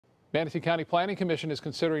Manatee County Planning Commission is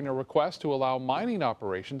considering a request to allow mining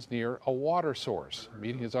operations near a water source. A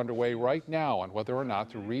meeting is underway right now on whether or not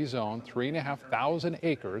to rezone 3,500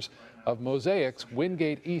 acres of Mosaic's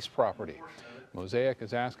Wingate East property. Mosaic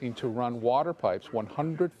is asking to run water pipes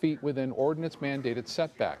 100 feet within ordinance-mandated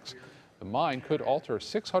setbacks. The mine could alter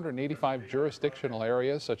 685 jurisdictional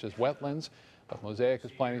areas such as wetlands, but Mosaic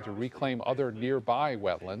is planning to reclaim other nearby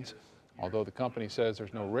wetlands, although the company says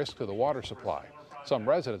there's no risk to the water supply. Some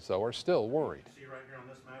residents, though, are still worried.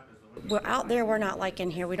 Well, out there, we're not like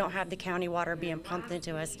in here. We don't have the county water being pumped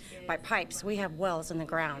into us by pipes. We have wells in the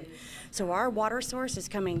ground. So our water source is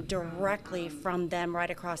coming directly from them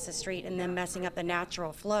right across the street and then messing up the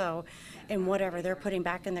natural flow and whatever they're putting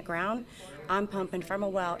back in the ground. I'm pumping from a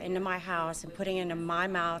well into my house and putting it into my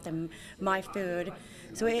mouth and my food.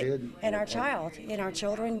 So and our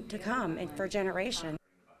children to come and for generations.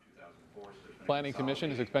 Planning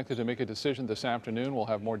Commission is expected to make a decision this afternoon. We'll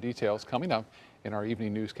have more details coming up in our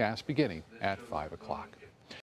evening newscast beginning at 5 o'clock.